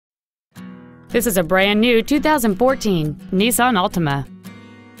This is a brand new 2014 Nissan Altima.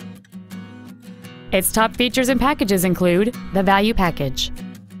 Its top features and packages include the Value Package,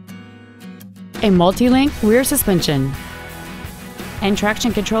 a multi-link rear suspension, and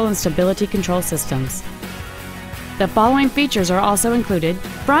traction control and stability control systems. The following features are also included: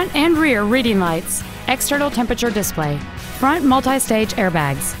 front and rear reading lights, external temperature display, front multi-stage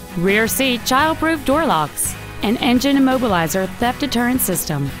airbags, rear seat child-proof door locks, an engine immobilizer theft deterrent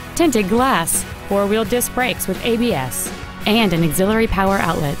system, tinted glass, four-wheel disc brakes with ABS, and an auxiliary power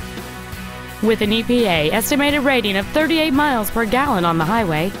outlet. With an EPA estimated rating of 38 miles per gallon on the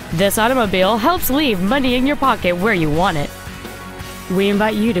highway, this automobile helps leave money in your pocket where you want it. We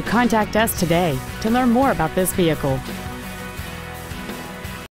invite you to contact us today to learn more about this vehicle.